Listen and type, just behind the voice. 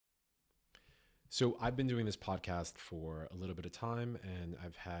So I've been doing this podcast for a little bit of time and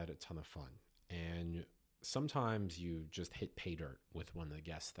I've had a ton of fun. And sometimes you just hit pay dirt with one of the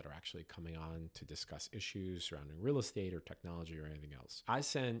guests that are actually coming on to discuss issues surrounding real estate or technology or anything else. I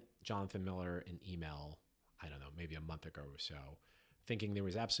sent Jonathan Miller an email, I don't know, maybe a month ago or so, thinking there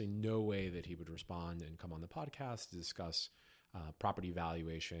was absolutely no way that he would respond and come on the podcast to discuss property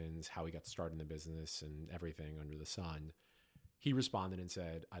valuations, how he got started in the business, and everything under the sun. He responded and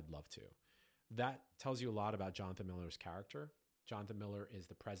said, I'd love to. That tells you a lot about Jonathan Miller's character. Jonathan Miller is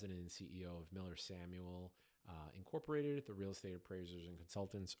the president and CEO of Miller Samuel Incorporated, the real estate appraisers and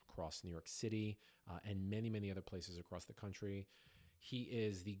consultants across New York City and many, many other places across the country. He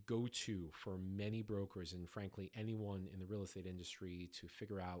is the go-to for many brokers and frankly, anyone in the real estate industry to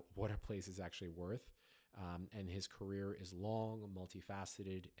figure out what a place is actually worth. And his career is long,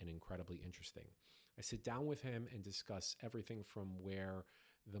 multifaceted, and incredibly interesting. I sit down with him and discuss everything from where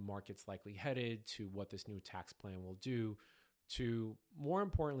the market's likely headed to what this new tax plan will do to, more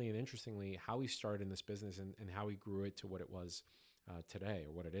importantly and interestingly, how he started in this business and how he grew it to what it was today,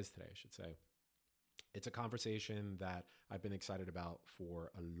 or what it is today, I should say. It's a conversation that I've been excited about for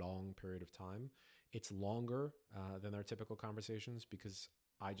a long period of time. It's longer than our typical conversations because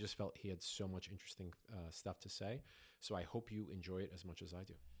I just felt he had so much interesting stuff to say. So I hope you enjoy it as much as I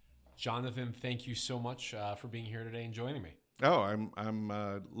do. Jonathan, thank you so much for being here today and joining me. Oh,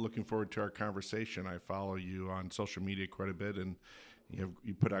 I'm looking forward to our conversation. I follow you on social media quite a bit, and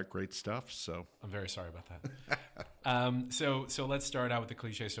you put out great stuff. So I'm very sorry about that. So let's start out with the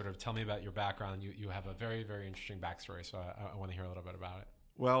cliche sort of tell me about your background. You have a very, very interesting backstory, so I want to hear a little bit about it.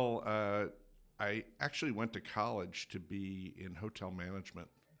 Well, I actually went to college to be in hotel management,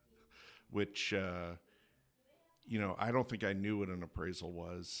 which I don't think I knew what an appraisal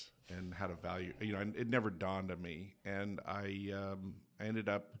was and how to value. It never dawned on me, and I ended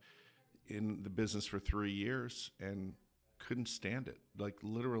up in the business for 3 years and couldn't stand it. Like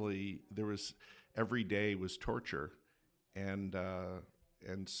literally, every day was torture, and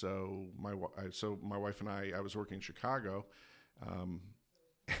so my wife and I was working in Chicago. And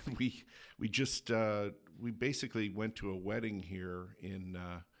we basically went to a wedding here in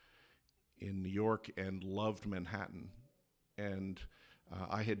New York and loved Manhattan. And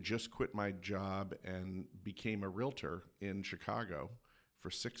I had just quit my job and became a realtor in Chicago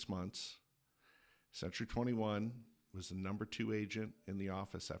for 6 months. Century 21 was the number 2 agent in the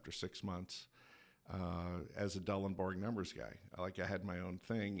office after 6 months as a dull and boring numbers guy. I had my own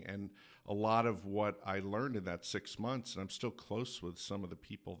thing. And a lot of what I learned in that 6 months, and I'm still close with some of the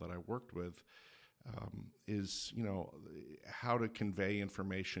people that I worked with, is how to convey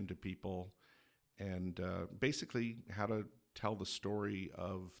information to people and basically how to tell the story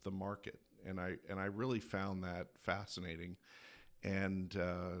of the market. And I really found that fascinating. And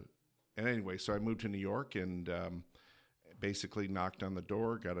anyway, so I moved to New York and basically knocked on the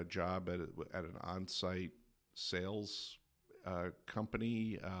door, got a job at an on-site sales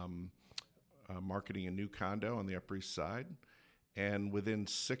company, marketing a new condo on the Upper East Side. And within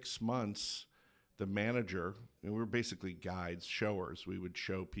 6 months, the manager, and we were basically guides, showers. We would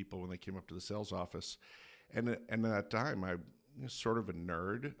show people when they came up to the sales office. And at that time, I was sort of a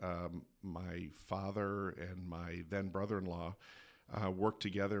nerd. My father and my then brother-in-law worked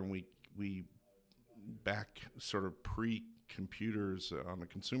together, and we back sort of pre-computers on a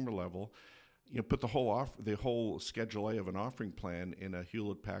consumer level, put the whole Schedule A of an offering plan in a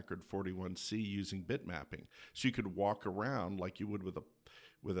Hewlett-Packard 41C using bit mapping. So you could walk around like you would with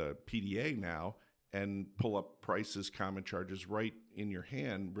a PDA now and pull up prices, common charges right in your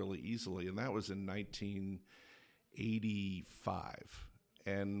hand really easily. And that was in 1985.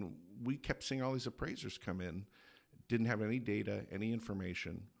 And we kept seeing all these appraisers come in, didn't have any data, any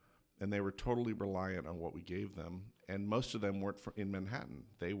information, and they were totally reliant on what we gave them. And most of them weren't in Manhattan.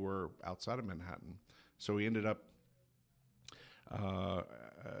 They were outside of Manhattan. So we ended up,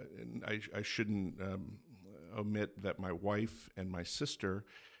 and I shouldn't omit that my wife and my sister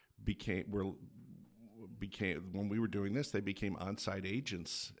became when we were doing this, they became on-site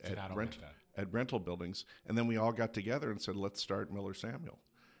agents at rental buildings. And then we all got together and said, let's start Miller Samuel.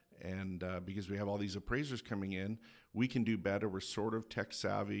 And because we have all these appraisers coming in, we can do better. We're sort of tech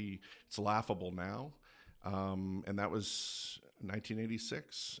savvy. It's laughable now. And that was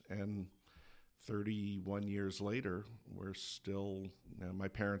 1986. And 31 years later, we're still, my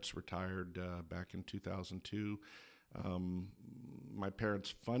parents retired back in 2002. My parents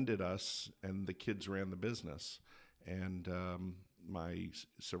funded us, and the kids ran the business. And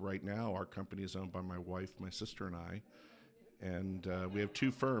so right now, our company is owned by my wife, my sister, and I. And we have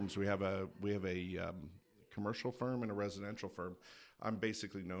 2 firms. We have a commercial firm and a residential firm. I'm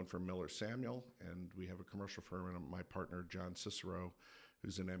basically known for Miller Samuel, and we have a commercial firm, and my partner, John Cicero,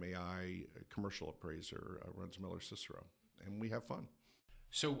 who's an MAI commercial appraiser, runs Miller Cicero, and we have fun.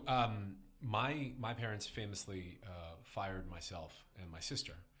 So my parents famously fired myself and my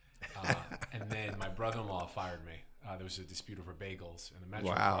sister, and then my brother-in-law fired me. There was a dispute over bagels in the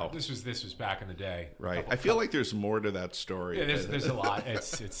Metro. Wow, this was back in the day. Right. I feel like there's more to that story. Yeah, there's a lot.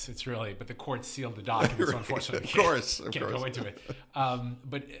 It's really, but the court sealed the documents. So unfortunately, of course, can't go into it.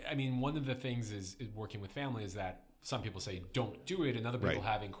 But I mean, one of the things is working with family is that some people say don't do it, and other people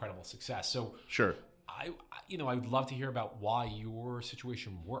have incredible success. So sure. I would love to hear about why your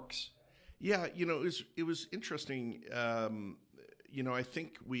situation works. Yeah, it was interesting. I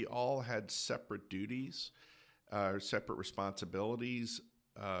think we all had separate duties, separate responsibilities,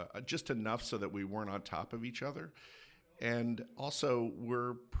 just enough so that we weren't on top of each other. And also,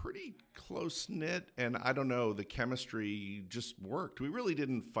 we're pretty close-knit, and I don't know, the chemistry just worked. We really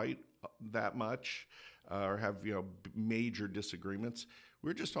didn't fight that much or have, major disagreements.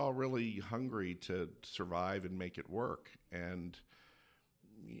 We're just all really hungry to survive and make it work, and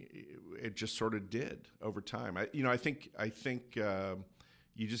it just sort of did over time. I think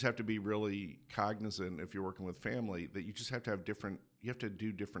you just have to be really cognizant if you're working with family that you just have to have you have to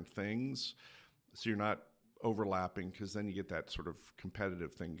do different things, so you're not overlapping, because then you get that sort of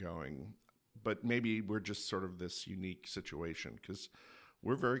competitive thing going. But maybe we're just sort of this unique situation because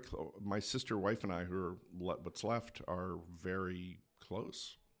we're very close. My sister, wife, and I, who are what's left, are very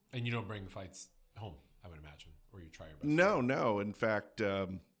close. And you don't bring fights home, I would imagine, or you try your best. No. In fact,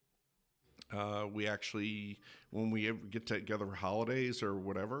 we actually, when we get together for holidays or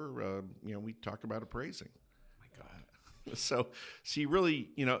whatever, we talk about appraising. My God. So you really,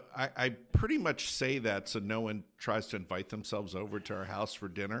 I pretty much say that so no one tries to invite themselves over to our house for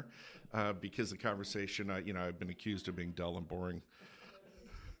dinner, because the conversation, I've been accused of being dull and boring.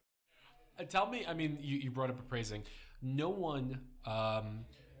 Tell me, I mean, you brought up appraising. No one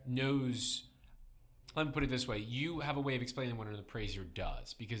knows. Let me put it this way. You have a way of explaining what an appraiser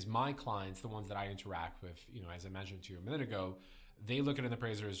does, because my clients, the ones that I interact with, as I mentioned to you a minute ago, they look at an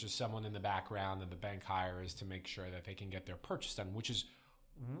appraiser as just someone in the background that the bank hires to make sure that they can get their purchase done, which is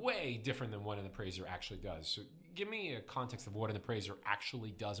way different than what an appraiser actually does. So give me a context of what an appraiser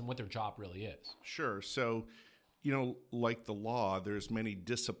actually does and what their job really is. Sure. So, like the law, there's many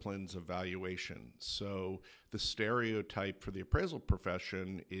disciplines of valuation. So the stereotype for the appraisal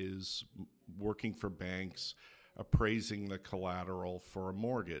profession is working for banks, appraising the collateral for a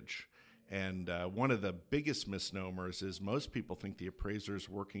mortgage. And one of the biggest misnomers is most people think the appraiser is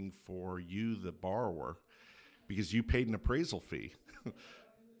working for you, the borrower, because you paid an appraisal fee.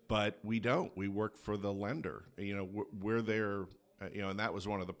 But we don't. We work for the lender. We're there, and that was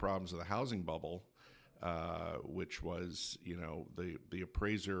one of the problems of the housing bubble. Which was, the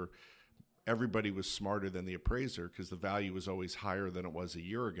appraiser, everybody was smarter than the appraiser because the value was always higher than it was a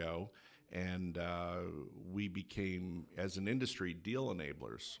year ago. And we became, as an industry, deal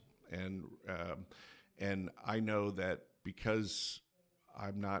enablers. And I know that because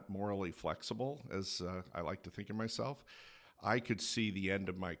I'm not morally flexible, as I like to think of myself, I could see the end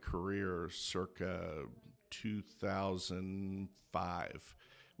of my career circa 2005.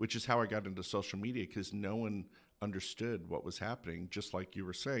 Which is how I got into social media, because no one understood what was happening. Just like you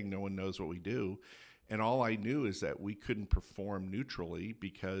were saying, no one knows what we do. And all I knew is that we couldn't perform neutrally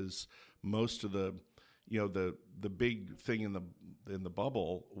because most of the big thing in the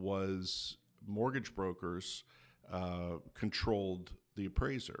bubble was mortgage brokers controlled the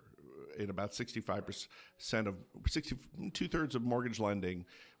appraiser. In about 65% of 2/3 of mortgage lending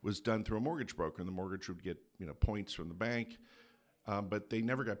was done through a mortgage broker, and the mortgage would get points from the bank. But they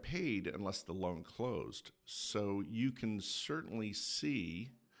never got paid unless the loan closed. So you can certainly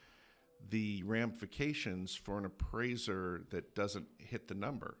see the ramifications for an appraiser that doesn't hit the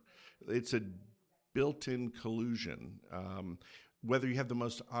number. It's a built-in collusion. Whether you have the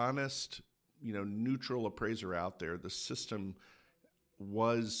most honest, neutral appraiser out there, the system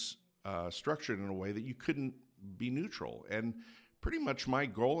was structured in a way that you couldn't be neutral. And pretty much my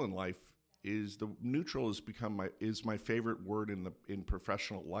goal in life is the neutral has become my favorite word in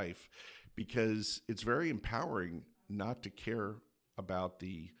professional life, because it's very empowering not to care about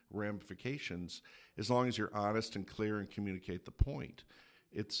the ramifications as long as you're honest and clear and communicate the point.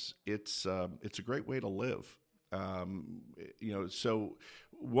 It's a great way to live. So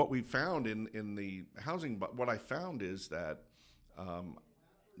what we found in the housing, but what I found is that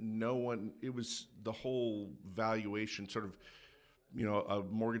it was the whole valuation sort of. A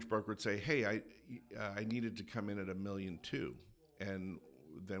mortgage broker would say, "Hey, I needed to come in at $1.2 million," and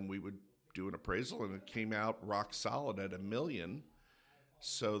then we would do an appraisal, and it came out rock solid at $1 million.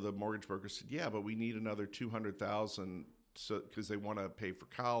 So the mortgage broker said, yeah, but we need another 200,000 because they want to pay for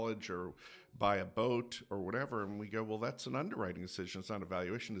college or buy a boat or whatever. And we go, well, that's an underwriting decision. It's not a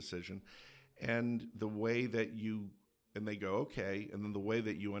valuation decision. And the way that and they go, okay. And then the way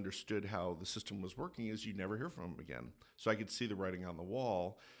that you understood how the system was working is you never hear from them again. So I could see the writing on the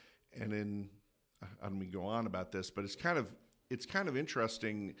wall. And then, I don't mean to go on about this, but it's kind of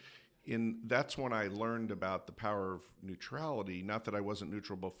interesting. That's when I learned about the power of neutrality. Not that I wasn't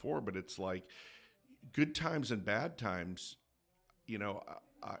neutral before, but it's like good times and bad times,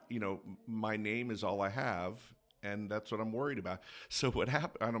 my name is all I have, and that's what I'm worried about. So what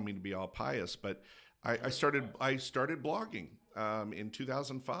happened, I don't mean to be all pious, but I started blogging in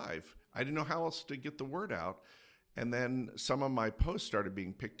 2005. I didn't know how else to get the word out. And then some of my posts started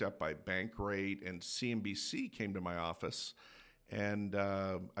being picked up by Bankrate, and CNBC came to my office. And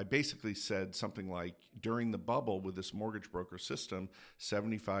I basically said something like, during the bubble with this mortgage broker system,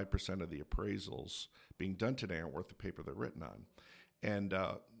 75% of the appraisals being done today aren't worth the paper they're written on. And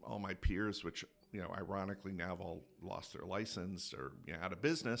all my peers, which ironically now have all lost their license or out of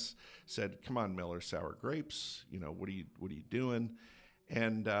business, said, "Come on, Miller, sour grapes. What are you doing?"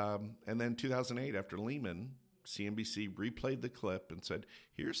 And then 2008, after Lehman, CNBC replayed the clip and said,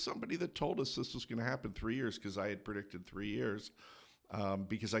 here's somebody that told us this was going to happen 3 years, because I had predicted 3 years,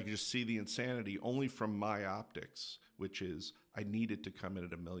 because I could just see the insanity only from my optics, which is I needed to come in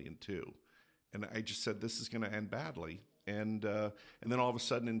at $1.2 million. And I just said, this is going to end badly. And then all of a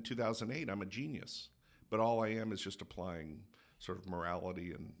sudden in 2008, I'm a genius. But all I am is just applying sort of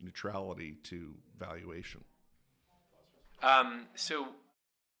morality and neutrality to valuation. So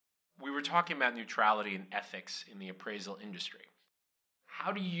we were talking about neutrality and ethics in the appraisal industry.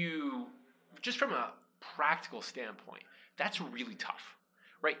 How do you, just from a practical standpoint, that's really tough,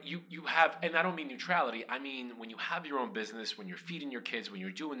 right? You have, and I don't mean neutrality, I mean when you have your own business, when you're feeding your kids, when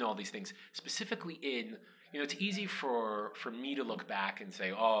you're doing all these things, specifically it's easy for me to look back and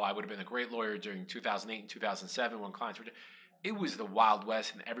say, oh, I would have been a great lawyer during 2008 and 2007 when clients were, it was the Wild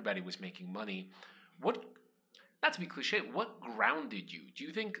West and everybody was making money. Not to be cliche, what grounded you? Do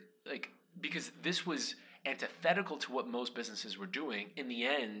you think, because this was antithetical to what most businesses were doing, in the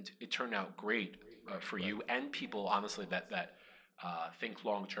end, it turned out great for you and people, honestly, that think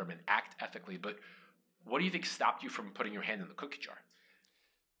long-term and act ethically. But what do you think stopped you from putting your hand in the cookie jar?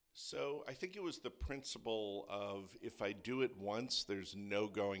 So I think it was the principle of, if I do it once, there's no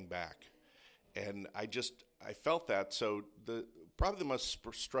going back. And I felt that. So probably the most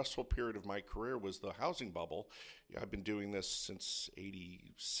stressful period of my career was the housing bubble. I've been doing this since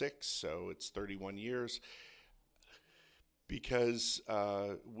 '86, so it's 31 years, because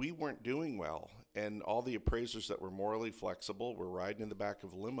we weren't doing well. And all the appraisers that were morally flexible were riding in the back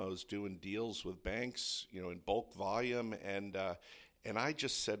of limos doing deals with banks, in bulk volume. And I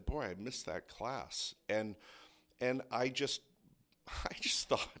just said, boy, I missed that class. And I just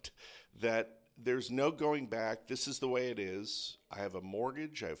thought that there's no going back. This is the way it is. I have a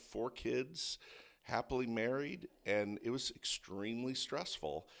mortgage. I have 4 kids, happily married, and it was extremely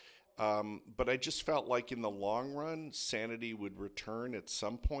stressful. But I just felt like in the long run, sanity would return at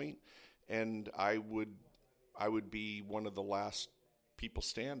some point, and I would be one of the last people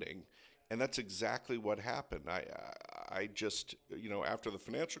standing. And that's exactly what happened. I just, after the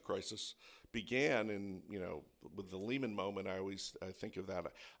financial crisis began, and, with the Lehman moment, I think of that.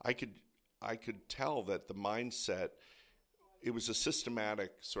 I could tell that the mindset, it was a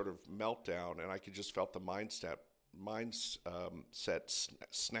systematic sort of meltdown, and I could just felt the mindset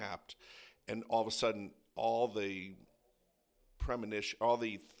snapped, and all of a sudden, all the premonition, all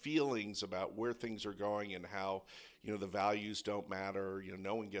the feelings about where things are going and how, the values don't matter,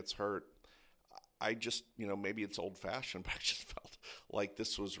 no one gets hurt. I just, maybe it's old fashioned, but I just felt like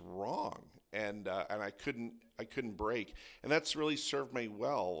this was wrong. And I couldn't break. And that's really served me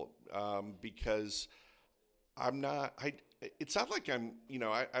well, because it's not like I'm,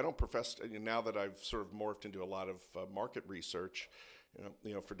 I don't profess, now that I've sort of morphed into a lot of market research,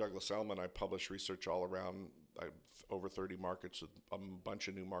 for Douglas Elliman, I publish research all around. I've over 30 markets with a bunch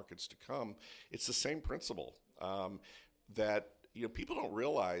of new markets to come. It's the same principle, that, people don't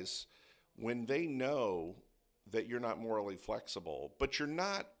realize when they know that you're not morally flexible, but you're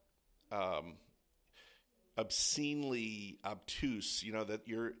not obscenely obtuse, that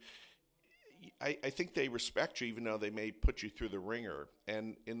you're, I think they respect you even though they may put you through the ringer.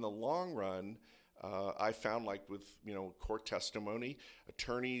 And in the long run, I found, like with, court testimony,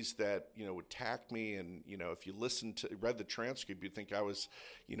 attorneys that, would attack me, and, if you read the transcript, you'd think I was,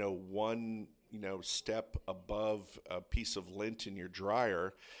 one, step above a piece of lint in your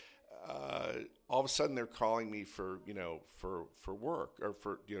dryer. all of a sudden they're calling me for work or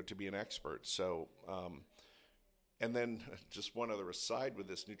for to be an expert. So and then just one other aside with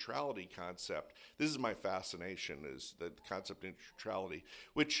this neutrality concept. This is my fascination, is the concept of neutrality,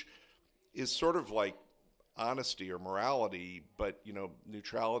 which is sort of like honesty or morality, but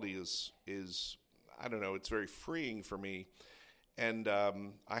neutrality is I don't know, it's very freeing for me. And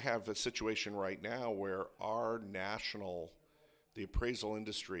I have a situation right now where the appraisal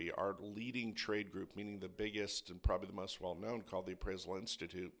industry, our leading trade group, meaning the biggest and probably the most well-known, called the Appraisal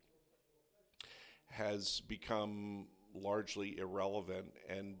Institute, has become largely irrelevant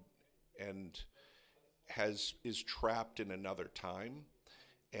and is trapped in another time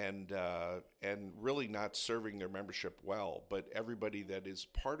and really not serving their membership well. But everybody that is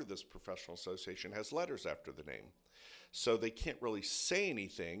part of this professional association has letters after the name. So they can't really say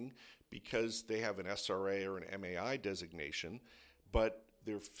anything because they have an SRA or an MAI designation, but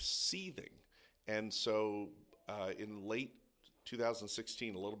they're seething. And so in late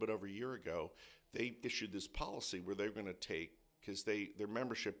 2016, a little bit over a year ago, they issued this policy where they're going to take, because their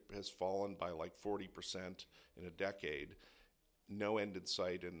membership has fallen by like 40% in a decade, no end in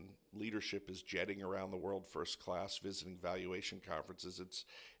sight, and leadership is jetting around the world first class, visiting valuation conferences.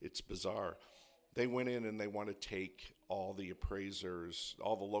 It's bizarre. They went in and they want to take all the appraisers,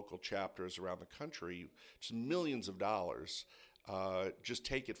 all the local chapters around the country, just millions of dollars, just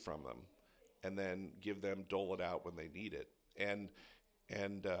take it from them and then dole it out when they need it. And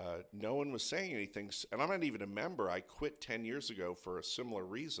no one was saying anything. And I'm not even a member. I quit 10 years ago for a similar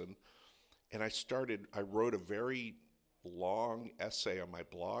reason. And I wrote a very long essay on my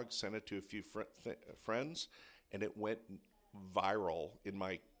blog, sent it to a few friends, and it went viral in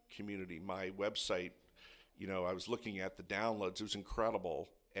my community. My website, I was looking at the downloads. It was incredible.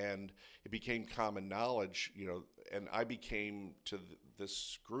 And it became common knowledge, and I became to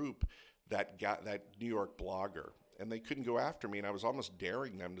this group that New York blogger. And they couldn't go after me, and I was almost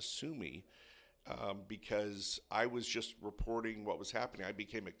daring them to sue me because I was just reporting what was happening. I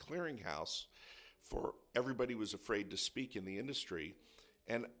became a clearinghouse for everybody who was afraid to speak in the industry.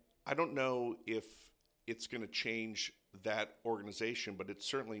 And I don't know if it's going to change that organization, but it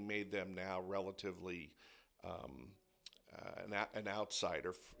certainly made them now relatively an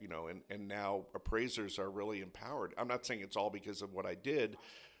outsider, and now appraisers are really empowered. I'm not saying it's all because of what I did,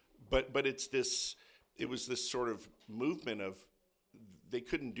 but it was this sort of movement of they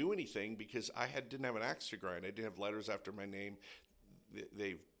couldn't do anything because didn't have an axe to grind. I didn't have letters after my name.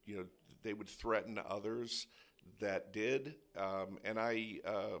 They would threaten others that did,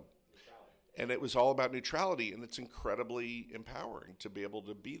 and it was all about neutrality, and it's incredibly empowering to be able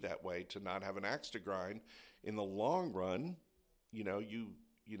to be that way, to not have an axe to grind. In the long run, you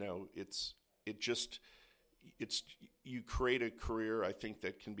create a career, I think,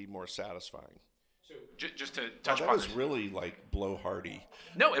 that can be more satisfying. So just to touch that upon was really like blowhardy.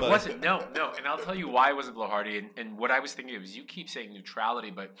 No, it wasn't. No. And I'll tell you why it wasn't blowhardy. And what I was thinking of is you keep saying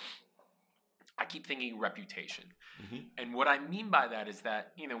neutrality, but I keep thinking reputation. Mm-hmm. And what I mean by that is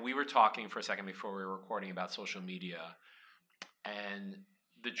that, we were talking for a second before we were recording about social media and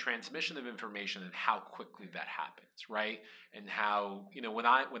the transmission of information and how quickly that happens, right? And how, when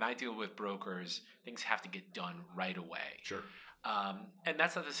I deal with brokers, things have to get done right away. Sure. And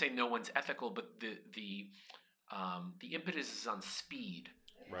that's not to say no one's ethical, but the impetus is on speed.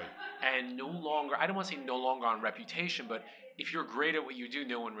 Right. And no longer, I don't want to say no longer on reputation, but if you're great at what you do,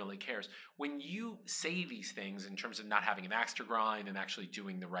 no one really cares. When you say these things in terms of not having an axe to grind and actually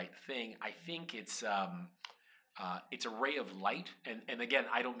doing the right thing, I think it's a ray of light. And again,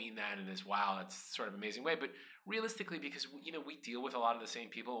 I don't mean that in this, wow, that's sort of amazing way, but realistically, because, we deal with a lot of the same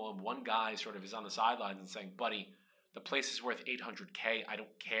people. And one guy sort of is on the sidelines and saying, buddy, the place is worth $800K. I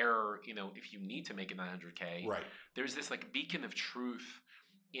don't care, if you need to make it $900K. Right. There's this like beacon of truth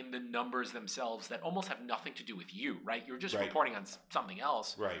in the numbers themselves that almost have nothing to do with you, right? You're just reporting on something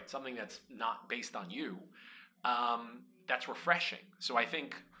else, right? Something that's not based on you. That's refreshing. So I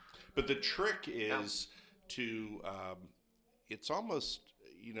think. But the trick is to, it's almost,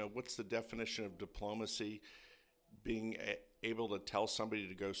 what's the definition of diplomacy? Being able to tell somebody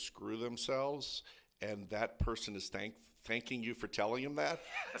to go screw themselves, and that person is thanking you for telling him that.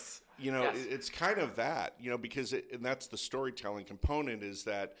 Yes. Yes. It's kind of that, because and that's the storytelling component, is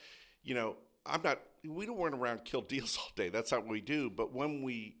that, we don't run around and kill deals all day. That's not what we do. But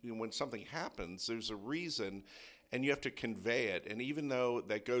when something happens, there's a reason, and you have to convey it. And even though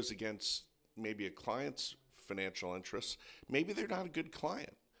that goes against maybe a client's financial interests, maybe they're not a good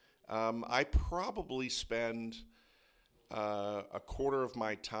client. I probably spend a quarter of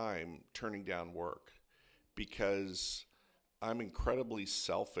my time turning down work because I'm incredibly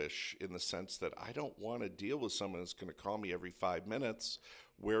selfish in the sense that I don't want to deal with someone that's going to call me every 5 minutes.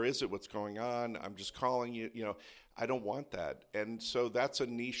 Where is it? What's going on? I'm just calling you. I don't want that. And so that's a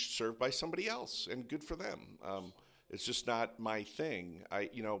niche served by somebody else, and good for them. It's just not my thing. I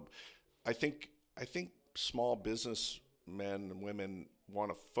think small business men and women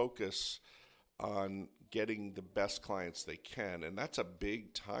want to focus on getting the best clients they can, and that's a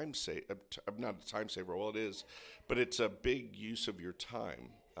big time save. Not a time saver. Well, it is, but it's a big use of your time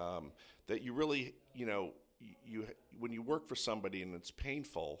that you really, you when you work for somebody and it's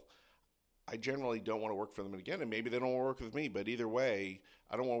painful. I generally don't want to work for them again, and maybe they don't want to work with me. But either way,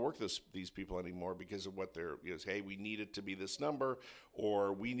 I don't want to work with these people anymore because of what they're. Hey, we need it to be this number,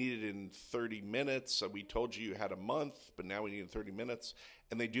 or we need it in 30 minutes. So we told you had a month, but now we need it in 30 minutes,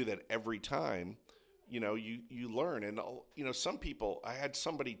 and they do that every time. You learn, and some people. I had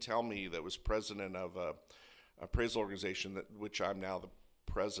somebody tell me that was president of a appraisal organization which I'm now the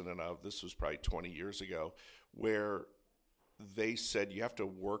president of. This was probably 20 years ago, where they said you have to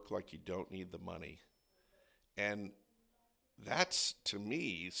work like you don't need the money. And that's, to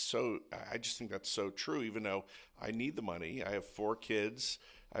me, I just think that's so true, even though I need the money. I have 4 kids.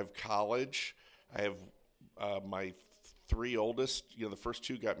 I have college. I have my 3 oldest, the first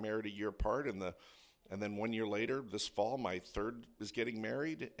 2 got married a year apart, and then 1 year later, this fall, my 3rd is getting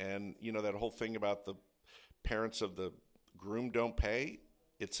married. And, that whole thing about the parents of the groom don't pay,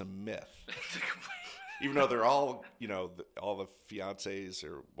 it's a myth. Even though they're all, all the fiancés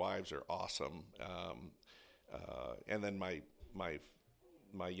or wives are awesome. And then my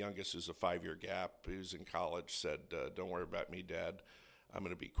youngest, who's a 5-year gap, who's in college, said, don't worry about me, Dad. I'm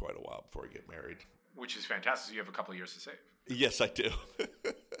going to be quite a while before I get married. Which is fantastic. So you have a couple of years to save. Yes, I do.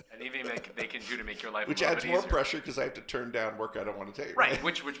 Anything that they can do to make your life which a little adds bit more easier. Pressure because I have to turn down work I don't want to take. Right,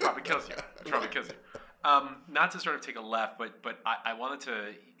 which probably kills you. Not to sort of take a left, but I wanted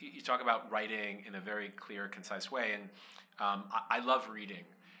to. You talk about writing in a very clear, concise way, and I love reading.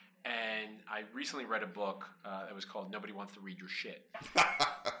 And I recently read a book that was called "Nobody Wants to Read Your Shit."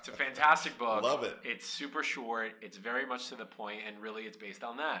 It's a fantastic book. Love it. It's super short. It's very much to the point, and really, it's based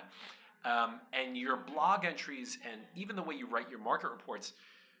on that. And your blog entries, and even the way you write your market reports,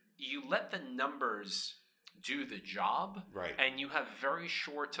 you let the numbers do the job, right? And you have very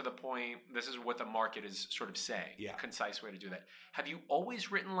short, to the point. This is what the market is sort of saying. Yeah. Concise way to do that. Have you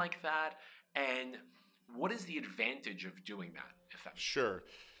always written like that? And what is the advantage of doing that? If that Sure.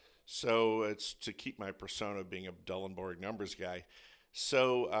 So it's to keep my persona of being a dull and boring numbers guy.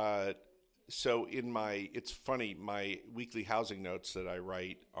 So it's funny, my weekly housing notes that I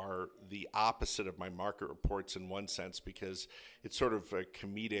write are the opposite of my market reports in one sense, because it's sort of a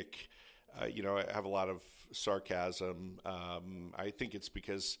comedic, I have a lot of sarcasm. I think it's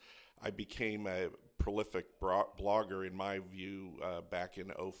because I became a prolific blogger, in my view, back in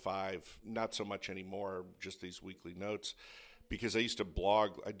 2005. Not so much anymore, just these weekly notes, because I used to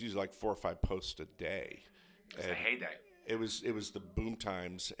blog. I do like 4 or 5 posts a day. It's a heyday. It was the boom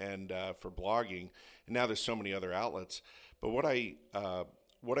times, and for blogging, and now there's so many other outlets. But what I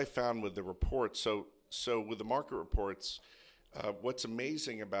found with the reports, so with the market reports, what's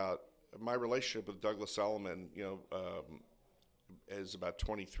amazing about my relationship with Douglas Elliman, is about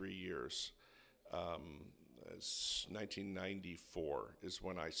 23 years. 1994 is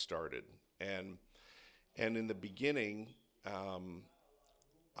when I started, and in the beginning,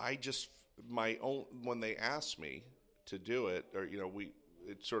 when they asked me to do it, or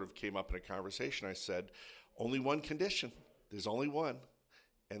it sort of came up in a conversation. I said, only one condition. There's only one,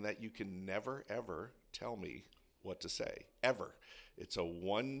 and that you can never ever tell me what to say, ever. It's a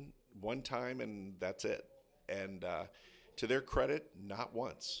one time, and that's it. And to their credit, not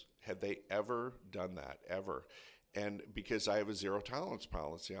once had they ever done that, ever. And because I have a zero tolerance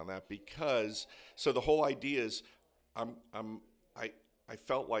policy on that, so the whole idea is, I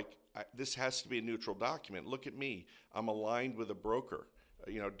felt like this has to be a neutral document. Look at me. I'm aligned with a broker,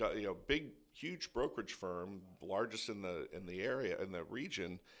 big, huge brokerage firm, largest in the area, in the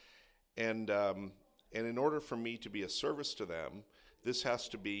region. And in order for me to be a service to them, this has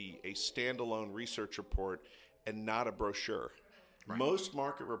to be a standalone research report and not a brochure. Right. Most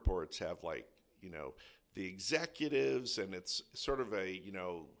market reports have the executives, and it's sort of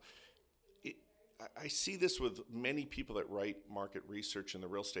I see this with many people that write market research in the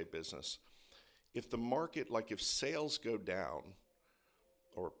real estate business. If the market, if sales go down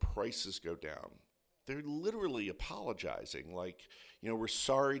or prices go down, they're literally apologizing. We're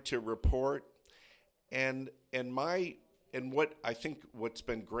sorry to report. And what I think what's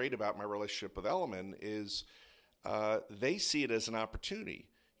been great about my relationship with Elliman is they see it as an opportunity.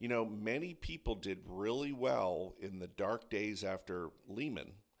 many people did really well in the dark days after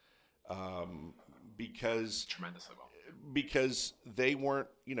Lehman, because Tremendously well. because they weren't,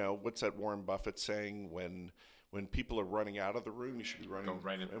 what's that Warren Buffett saying? When people are running out of the room, you should be running. Go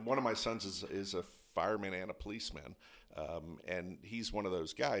right in. And one of my sons is a fireman and a policeman, and he's one of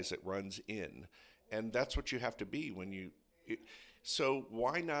those guys that runs in, and that's what you have to be when you. So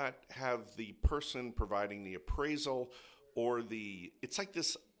why not have the person providing the appraisal or it's like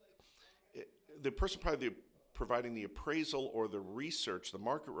this, the person providing the appraisal or the research, the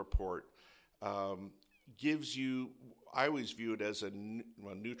market report, gives you, I always view it as a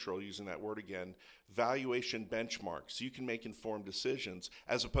neutral, using that word again, valuation benchmark. So you can make informed decisions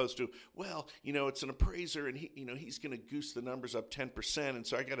as opposed to, it's an appraiser and he's going to goose the numbers up 10%. And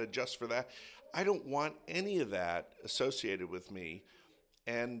so I got to adjust for that. I don't want any of that associated with me.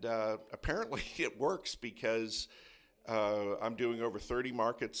 And apparently it works because I'm doing over 30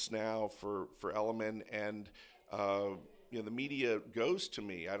 markets now for Elliman. And, the media goes to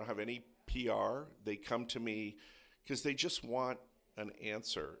me. I don't have any PR. They come to me because they just want an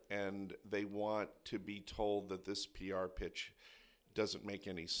answer, and they want to be told that this PR pitch does it make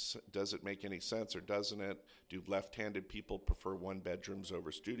any sense, or doesn't it? Do left-handed people prefer one bedrooms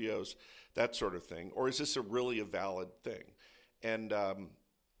over studios? That sort of thing. Or is this really a valid thing? And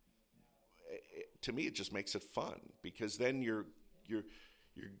to me, it just makes it fun, because then you're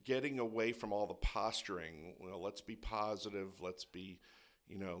getting away from all the posturing. Let's be positive. Let's be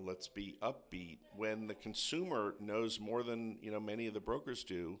upbeat, when the consumer knows more than many of the brokers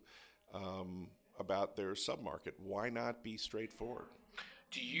do about their submarket. Why not be straightforward?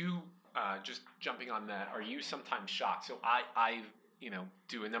 Do you, just jumping on that, are you sometimes shocked? So I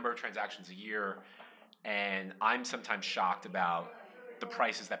do a number of transactions a year, and I'm sometimes shocked about the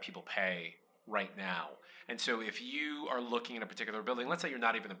prices that people pay right now. And so if you are looking at a particular building, let's say you're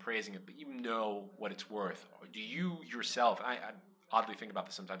not even appraising it, but you know what it's worth, do you yourself, I oddly think about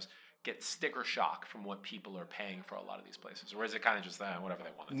this sometimes, get sticker shock from what people are paying for a lot of these places? Or is it kind of just whatever they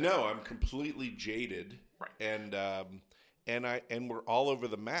want to do? No, I'm completely jaded. Right. And we're all over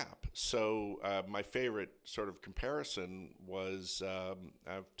the map. So my favorite sort of comparison was,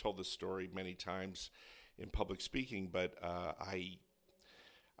 I've told this story many times in public speaking, but I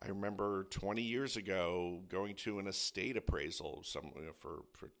remember 20 years ago going to an estate appraisal for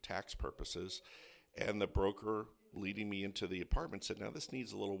tax purposes, and the broker leading me into the apartment said, now this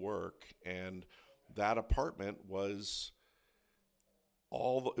needs a little work. And that apartment was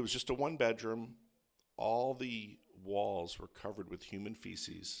it was just a one bedroom. All the walls were covered with human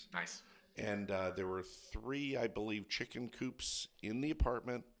feces. Nice. And there were 3, I believe, chicken coops in the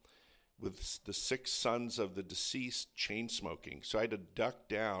apartment with the 6 sons of the deceased chain smoking. So I had to duck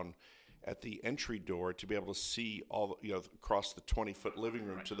down at the entry door to be able to see all across the 20-foot living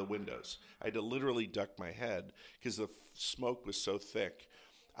room to the windows. I had to literally duck my head because the smoke was so thick.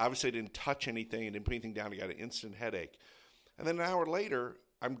 Obviously, I didn't touch anything. I didn't put anything down. I got an instant headache. And then an hour later,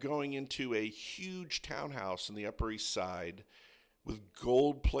 I'm going into a huge townhouse in the Upper East Side with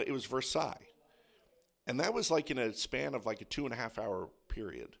gold plate. It was Versailles. And that was like in a span of like a 2.5-hour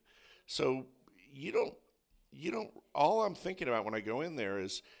period. So you don't, all I'm thinking about when I go in there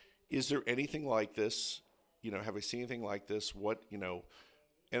is there anything like this? Have I seen anything like this? What,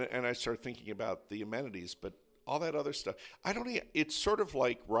 and I start thinking about the amenities, but all that other stuff. It's sort of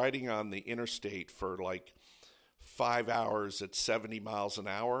like riding on the interstate for like 5 hours at 70 miles an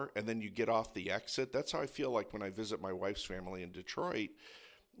hour, and then you get off the exit. That's how I feel like when I visit my wife's family in Detroit,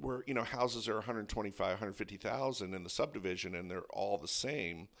 where, houses are 125, 150,000 in the subdivision, and they're all the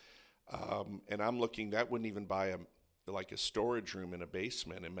same. And I'm looking, that wouldn't even buy a storage room in a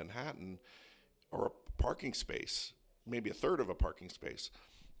basement in Manhattan, or a parking space, maybe a third of a parking space.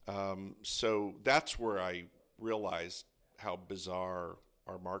 So that's where I realized how bizarre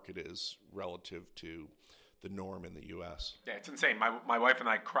our market is relative to the norm in the U.S. Yeah, it's insane. My wife and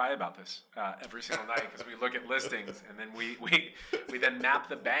I cry about this every single night because we look at listings, and then we then map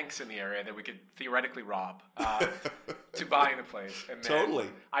the banks in the area that we could theoretically rob to buying the place. And then Totally.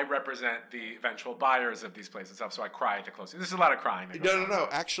 I represent the eventual buyers of these places up, so I cry at the closing. There's a lot of crying. No.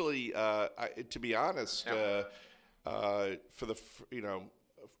 Actually, to be honest, for the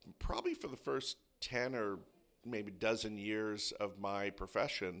probably for the first 10 or maybe dozen years of my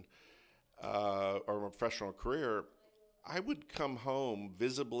profession, or my professional career, I would come home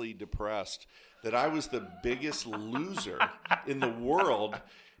visibly depressed that I was the biggest loser in the world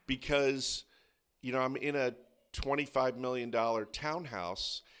because, I'm in a $25 million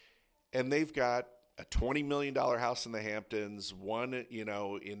townhouse, and they've got a $20 million house in the Hamptons, one,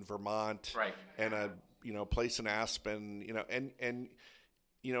 in Vermont, right, and a, place in Aspen, and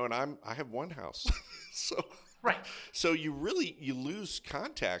and I have one house, so Right. so you lose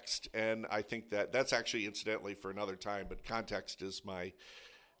context, and I think that's actually incidentally for another time. But context is my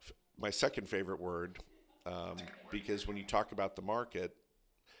second favorite word, because when you talk about the market,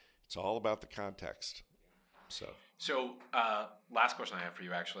 it's all about the context. So, last question I have for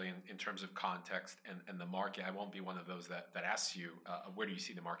you, actually, in terms of context and the market, I won't be one of those that asks you, where do you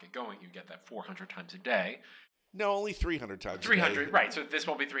see the market going? You get that 400 times a day. No, only 300 times 300, a day. right. So this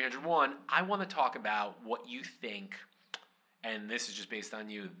won't be 301. I want to talk about what you think, and this is just based on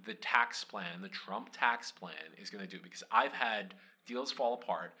you, the tax plan, the Trump tax plan is going to do. Because I've had deals fall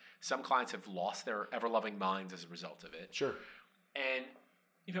apart. Some clients have lost their ever-loving minds as a result of it. Sure. And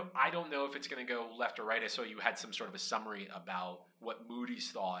I don't know if it's going to go left or right. I saw you had some sort of a summary about what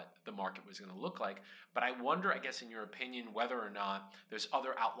Moody's thought the market was going to look like. But I wonder, I guess, in your opinion, whether or not there's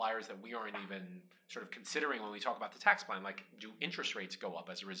other outliers that we aren't even sort of considering when we talk about the tax plan. Like, do interest rates go up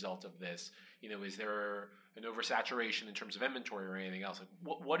as a result of this? Is there an oversaturation in terms of inventory or anything else? Like,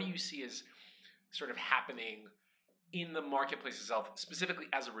 what do you see as sort of happening in the marketplace itself, specifically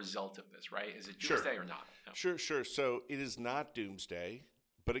as a result of this, right? Is it doomsday or not? No. Sure. So it is not doomsday,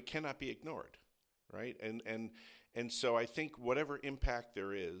 but it cannot be ignored, right? And so I think whatever impact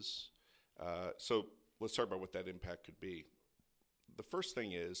there is, so let's talk about what that impact could be. The first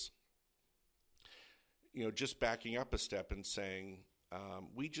thing is, just backing up a step and saying,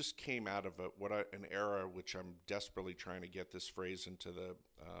 we just came out of an era which I'm desperately trying to get this phrase into the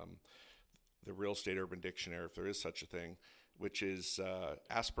real estate urban dictionary, if there is such a thing, which is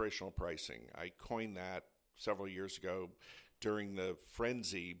aspirational pricing. I coined that several years ago during the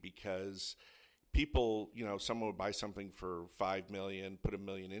frenzy, because people, someone would buy something for $5 million, put $1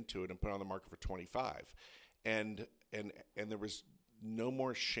 million into it, and put it on the market for 25, and there was no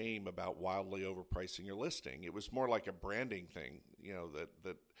more shame about wildly overpricing your listing. It was more like a branding thing,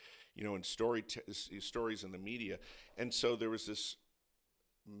 that in stories in the media, and so there was this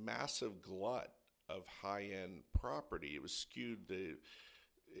massive glut of high-end property. It was skewed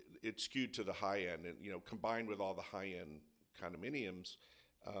to the high end, and combined with all the high-end condominiums,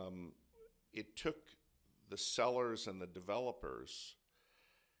 it took the sellers and the developers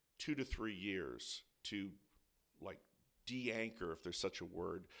 2 to 3 years to de-anchor, if there's such a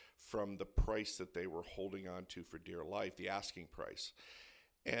word, from the price that they were holding on to for dear life, the asking price.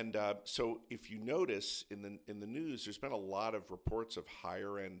 And so if you notice in the news, there's been a lot of reports of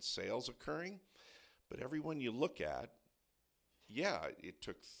higher end sales occurring, but everyone you look at, it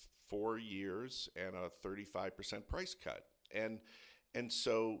took 4 years and a 35% price cut. And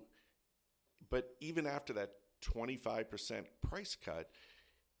so, but even after that 25% price cut,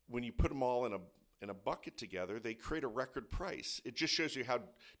 when you put them all in a bucket together, they create a record price. It just shows you how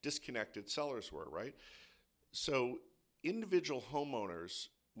disconnected sellers were, right? So individual homeowners,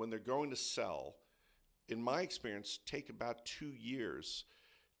 when they're going to sell, in my experience, take about 2 years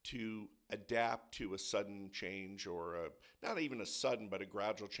to adapt to a sudden change, or not even a sudden, but a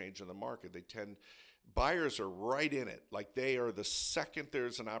gradual change in the market. Buyers are right in it. Like, they are, the second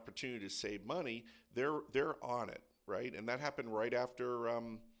there's an opportunity to save money, they're on it, right? And that happened right after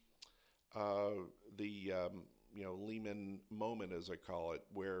the Lehman moment, as I call it,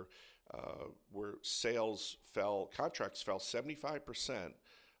 where contracts fell 75%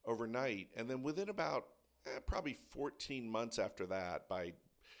 overnight, and then within about probably 14 months after that,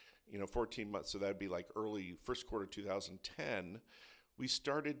 14 months, so that'd be like early first quarter 2010, we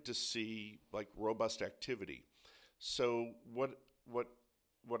started to see robust activity. So what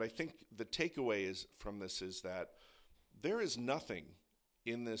I think the takeaway is from this is that there is nothing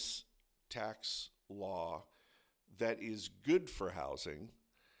in this tax law that is good for housing,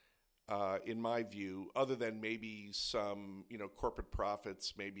 in my view, other than maybe some corporate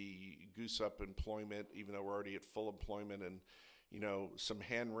profits, maybe goose up employment, even though we're already at full employment, and some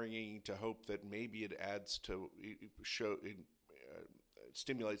hand wringing to hope that maybe it adds to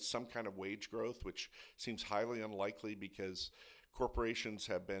stimulates some kind of wage growth, which seems highly unlikely because corporations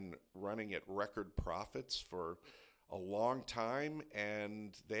have been running at record profits for a long time,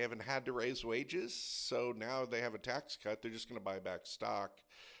 and they haven't had to raise wages. So now they have a tax cut. They're just going to buy back stock.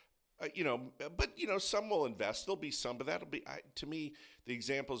 But some will invest. There'll be some, but that'll be, to me, the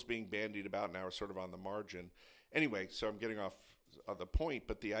examples being bandied about now are sort of on the margin. Anyway, so I'm getting off the point,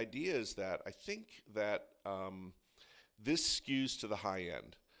 but the idea is that I think that this skews to the high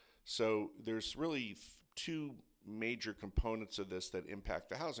end. So there's really two major components of this that impact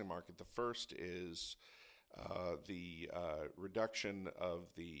the housing market. The first is the reduction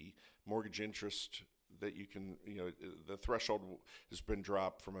of the mortgage interest that you can, the threshold has been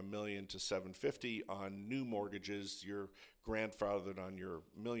dropped from $1 million to $750 on new mortgages. You're grandfathered on your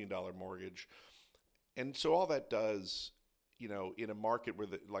 $1 million mortgage. And so all that does, in a market where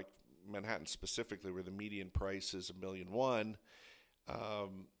like Manhattan specifically, where the median price is $1.1 million,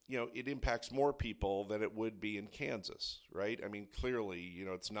 it impacts more people than it would be in Kansas, right? I mean, clearly,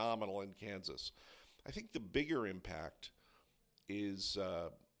 it's nominal in Kansas. I think the bigger impact is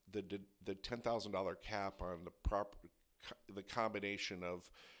the $10,000 cap on the combination of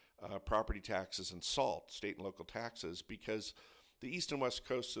property taxes and SALT, state and local taxes, because the east and west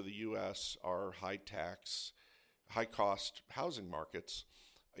coasts of the U.S. are high tax, high cost housing markets.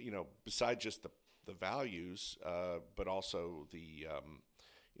 Besides just the values, but also the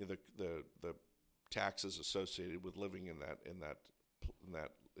taxes associated with living in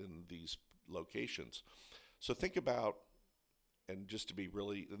these locations. So think about, and just to be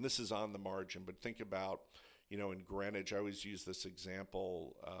really, and this is on the margin, but think about, in Greenwich, I always use this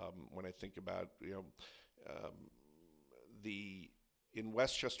example when I think about, in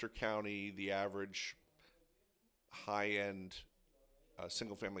Westchester County, the average high-end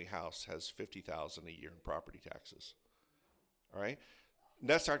single-family house has $50,000 a year in property taxes. All right, and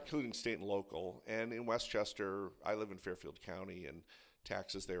that's not including state and local. And in Westchester, I live in Fairfield County, and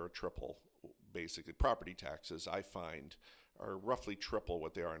taxes there are triple. Basically, property taxes I find are roughly triple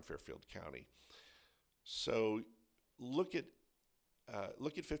what they are in Fairfield County. So look at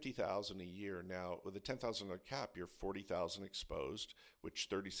 $50,000 a year. Now with a $10,000 cap, you're $40,000 exposed, which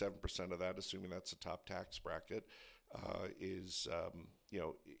 37% of that, assuming that's a top tax bracket, is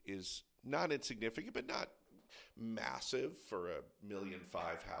not insignificant, but not massive for a $1.5 million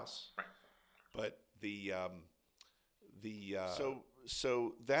house. Right. But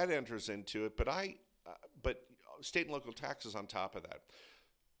so that enters into it. But state and local taxes on top of that.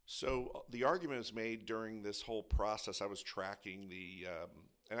 So the argument was made during this whole process. I was tracking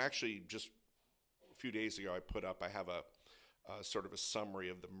and actually just a few days ago, I have a sort of a summary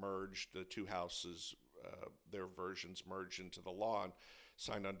of the two houses, their versions merged into the law and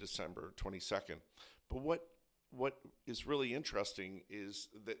signed on December 22nd. But what is really interesting is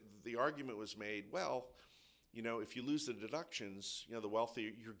that the argument was made, well, if you lose the deductions, the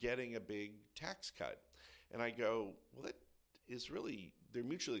wealthy, you're getting a big tax cut. And I go, well, that is really, they're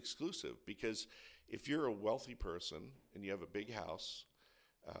mutually exclusive, because if you're a wealthy person and you have a big house,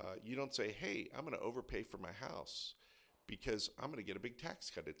 you don't say, hey, I'm going to overpay for my house because I'm going to get a big tax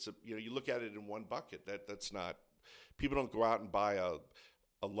cut. It's you look at it in one bucket. That's not, people don't go out and buy a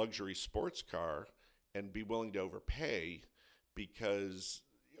luxury sports car and be willing to overpay because,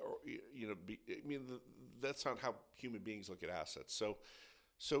 that's not how human beings look at assets.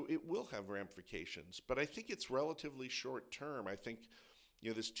 So it will have ramifications, but I think it's relatively short term. I think,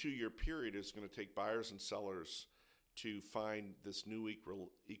 this 2-year period is going to take buyers and sellers to find this new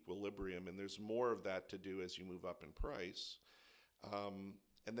equilibrium, and there's more of that to do as you move up in price. And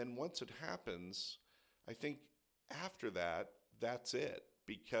then once it happens, I think after that, that's it,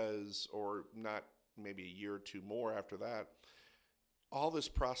 or not maybe a year or two more after that, all this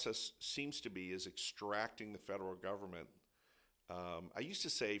process seems to be is extracting the federal government. I used to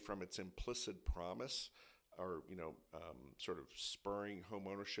say from its implicit promise, or sort of spurring home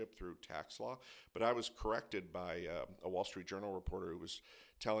ownership through tax law, but I was corrected by a Wall Street Journal reporter who was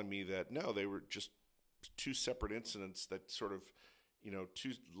telling me that no, they were just two separate incidents that sort of,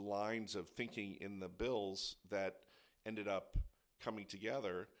 two lines of thinking in the bills that ended up coming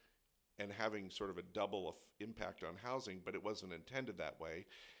together and having sort of a double impact on housing, but it wasn't intended that way.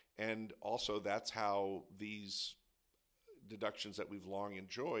 And also that's how these deductions that we've long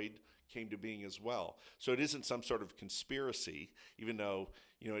enjoyed came to being as well. So it isn't some sort of conspiracy, even though,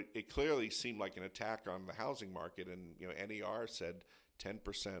 it clearly seemed like an attack on the housing market. And, NER said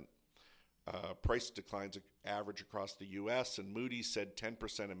 10% price declines average across the U.S., and Moody's said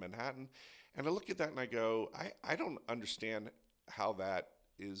 10% in Manhattan. And I look at that and I go, I don't understand how that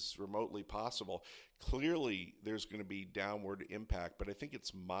is remotely possible. Clearly, there's going to be downward impact, but I think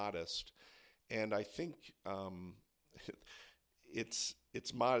it's modest. And I think it's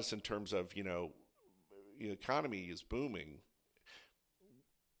modest in terms of, the economy is booming.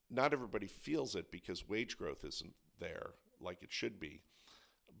 Not everybody feels it because wage growth isn't there like it should be.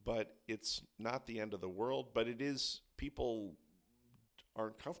 But it's not the end of the world, but it is, people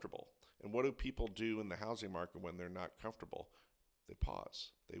aren't comfortable. And what do people do in the housing market when they're not comfortable? They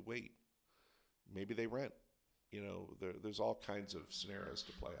pause, they wait, maybe they rent. There's all kinds of scenarios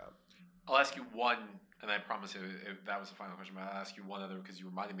to play out. I'll ask you one, and I promise if that was the final question, but I'll ask you one other because you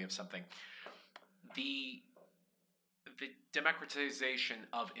reminded me of something. the democratization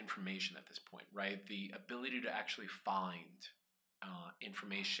of information at this point, right? The ability to actually find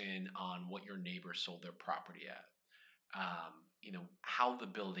information on what your neighbor sold their property at. How the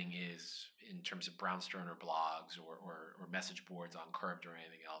building is in terms of brownstone or blogs or message boards on Curbed or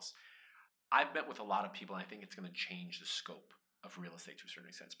anything else. I've met with a lot of people, and I think it's going to change the scope of real estate to a certain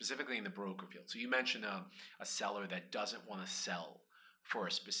extent, specifically in the broker field. So you mentioned a seller that doesn't want to sell for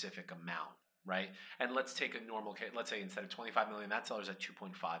a specific amount, right? And let's take a normal case. Let's say instead of 25 million, that seller's at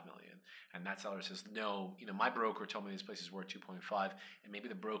 2.5 million. And that seller says, no, my broker told me this place is worth 2.5. And maybe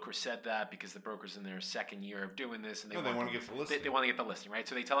the broker said that because the broker's in their second year of doing this. And they want to get the listing. They want to get the listing, right?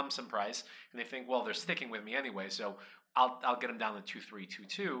 So they tell them some price and they think, well, they're sticking with me anyway. So I'll get them down to 2.3,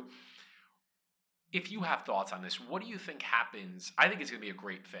 2.2. If you have thoughts on this, what do you think happens? I think it's going to be a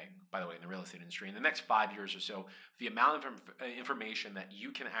great thing, by the way, in the real estate industry. In the next 5 years or so, the amount of information that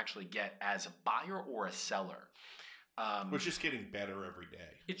you can actually get as a buyer or a seller. It's just getting better every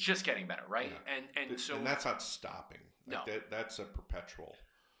day. It's just getting better, right? Yeah. And that's not stopping. That's a perpetual.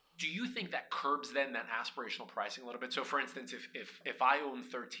 Do you think that curbs then that aspirational pricing a little bit? So for instance, if I own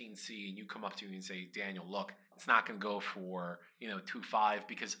 13C and you come up to me and say, Daniel, look, it's not going to go for 2.5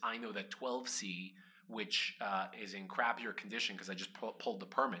 because I know that 12C, which is in crappier condition because I just pulled the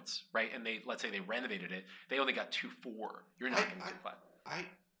permits, right? And let's say they renovated it, they only got 2.4. You're not going to get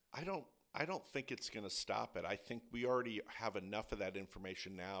 2.5. I don't think it's going to stop it. I think we already have enough of that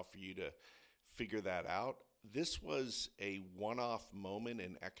information now for you to figure that out. This was a one-off moment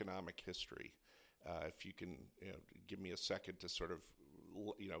in economic history. If you can give me a second to sort of,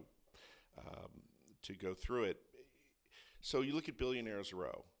 to go through it. So you look at Billionaires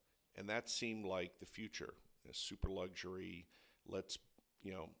Row, and that seemed like the future. Super luxury. Let's,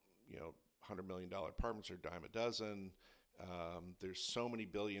 $100 million apartments are a dime a dozen. There's so many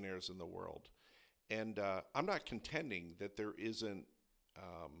billionaires in the world. And I'm not contending that there isn't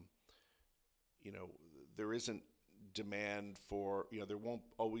demand for, there won't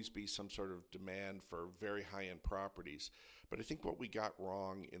always be some sort of demand for very high-end properties. But I think what we got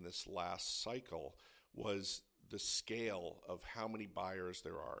wrong in this last cycle was the scale of how many buyers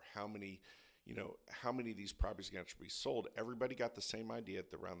there are, how many of these properties can actually be sold. Everybody got the same idea at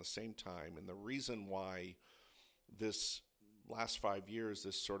around the same time. And the reason why this last 5 years,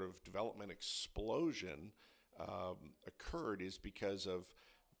 this sort of development explosion occurred is because of,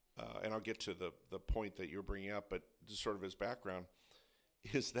 and I'll get to the point that you're bringing up, but just sort of as background,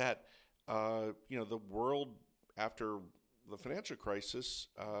 is that, the world after the financial crisis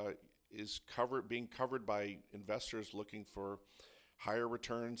is being covered by investors looking for higher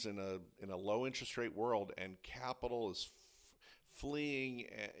returns in a low interest rate world, and capital is fleeing,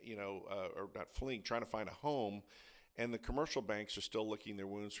 or not fleeing, trying to find a home, and the commercial banks are still licking their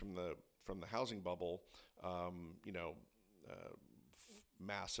wounds from the housing bubble,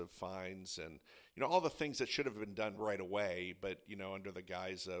 massive fines and all the things that should have been done right away, but under the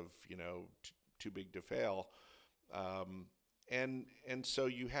guise of too big to fail, and so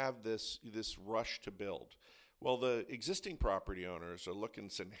you have this rush to build. Well, the existing property owners are looking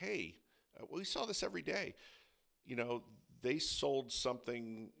and saying, hey, we saw this every day. They sold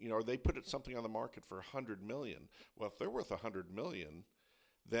something, or they put something on the market for $100 million. Well, if they're worth $100 million,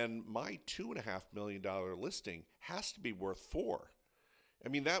 then my $2.5 million listing has to be worth $4 million. I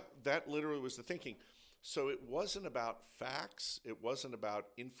mean, that literally was the thinking. So it wasn't about facts. It wasn't about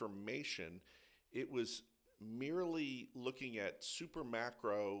information. It was merely looking at super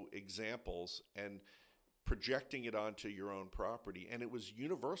macro examples and projecting it onto your own property. And it was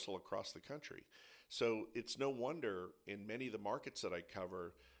universal across the country. So it's no wonder in many of the markets that I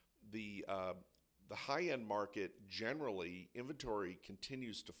cover, the high-end market, generally, inventory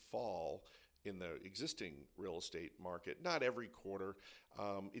continues to fall in the existing real estate market. Not every quarter.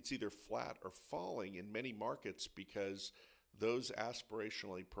 It's either flat or falling in many markets because those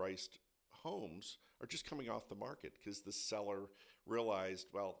aspirationally priced homes are just coming off the market because the seller realized,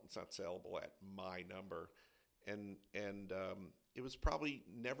 well, it's not saleable at my number. And it was probably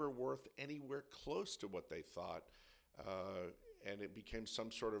never worth anywhere close to what they thought. And it became some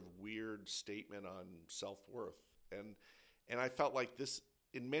sort of weird statement on self-worth. And I felt like this,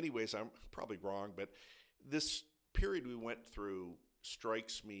 in many ways, I'm probably wrong, but this period we went through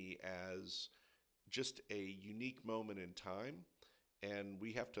strikes me as just a unique moment in time. And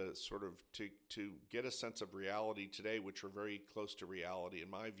we have to sort of, to get a sense of reality today, which we're very close to reality in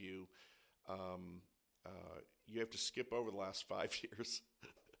my view, you have to skip over the last 5 years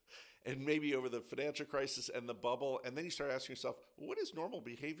and maybe over the financial crisis and the bubble. And then you start asking yourself, what is normal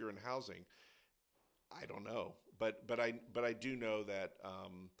behavior in housing? I don't know. But I do know that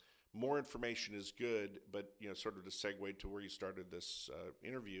more information is good, but sort of to segue to where you started this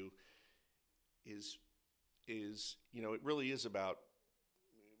interview, is it really is about,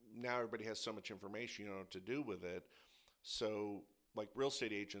 now everybody has so much information, you know what to do with it. So like real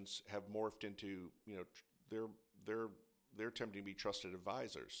estate agents have morphed into, they're attempting to be trusted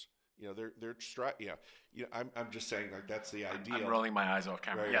advisors. I'm just saying, like, that's the idea. I'm rolling my eyes off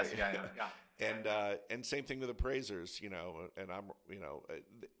camera. Right, yes, right. Yeah. And same thing with appraisers, and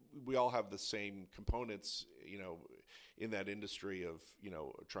we all have the same components, in that industry of,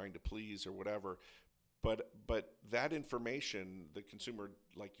 trying to please or whatever. But that information, the consumer,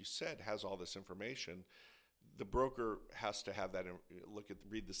 like you said, has all this information. The broker has to have that,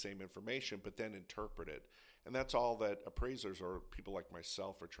 read the same information, but then interpret it. And that's all that appraisers or people like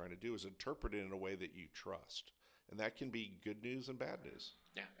myself are trying to do, is interpret it in a way that you trust. And that can be good news and bad news.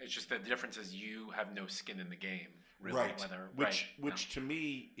 Yeah, it's just the difference is you have no skin in the game, really. Right. Which to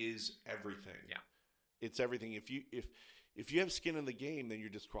me is everything. Yeah, it's everything. If you have skin in the game, then you're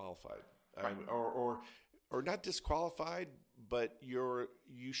disqualified, right. or not disqualified, but you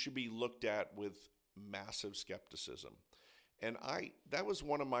should be looked at with massive skepticism. And that was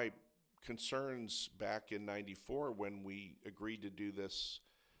one of my concerns back in '94 when we agreed to do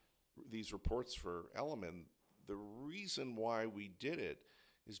these reports for Elliman. The reason why we did it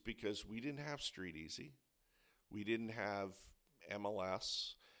is because we didn't have StreetEasy, we didn't have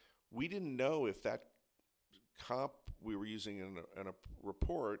MLS, we didn't know if that comp we were using in a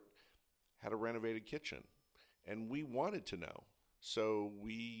report had a renovated kitchen, and we wanted to know. So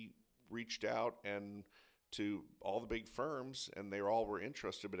we reached out to all the big firms, and they all were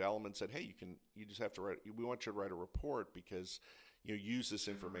interested. But Elliman said, "Hey, you just have to write. We want you to write a report because use this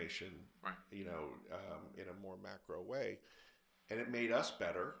information, right. In a more macro way." And it made us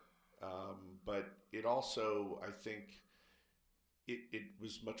better, but it also, I think, it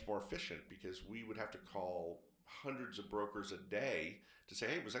was much more efficient because we would have to call hundreds of brokers a day to say,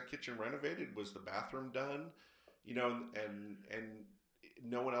 "Hey, was that kitchen renovated? Was the bathroom done?" And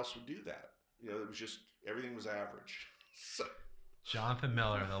no one else would do that. It was just, everything was average. So. Jonathan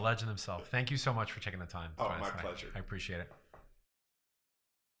Miller, the legend himself. Thank you so much for taking the time. Oh, my pleasure. I appreciate it.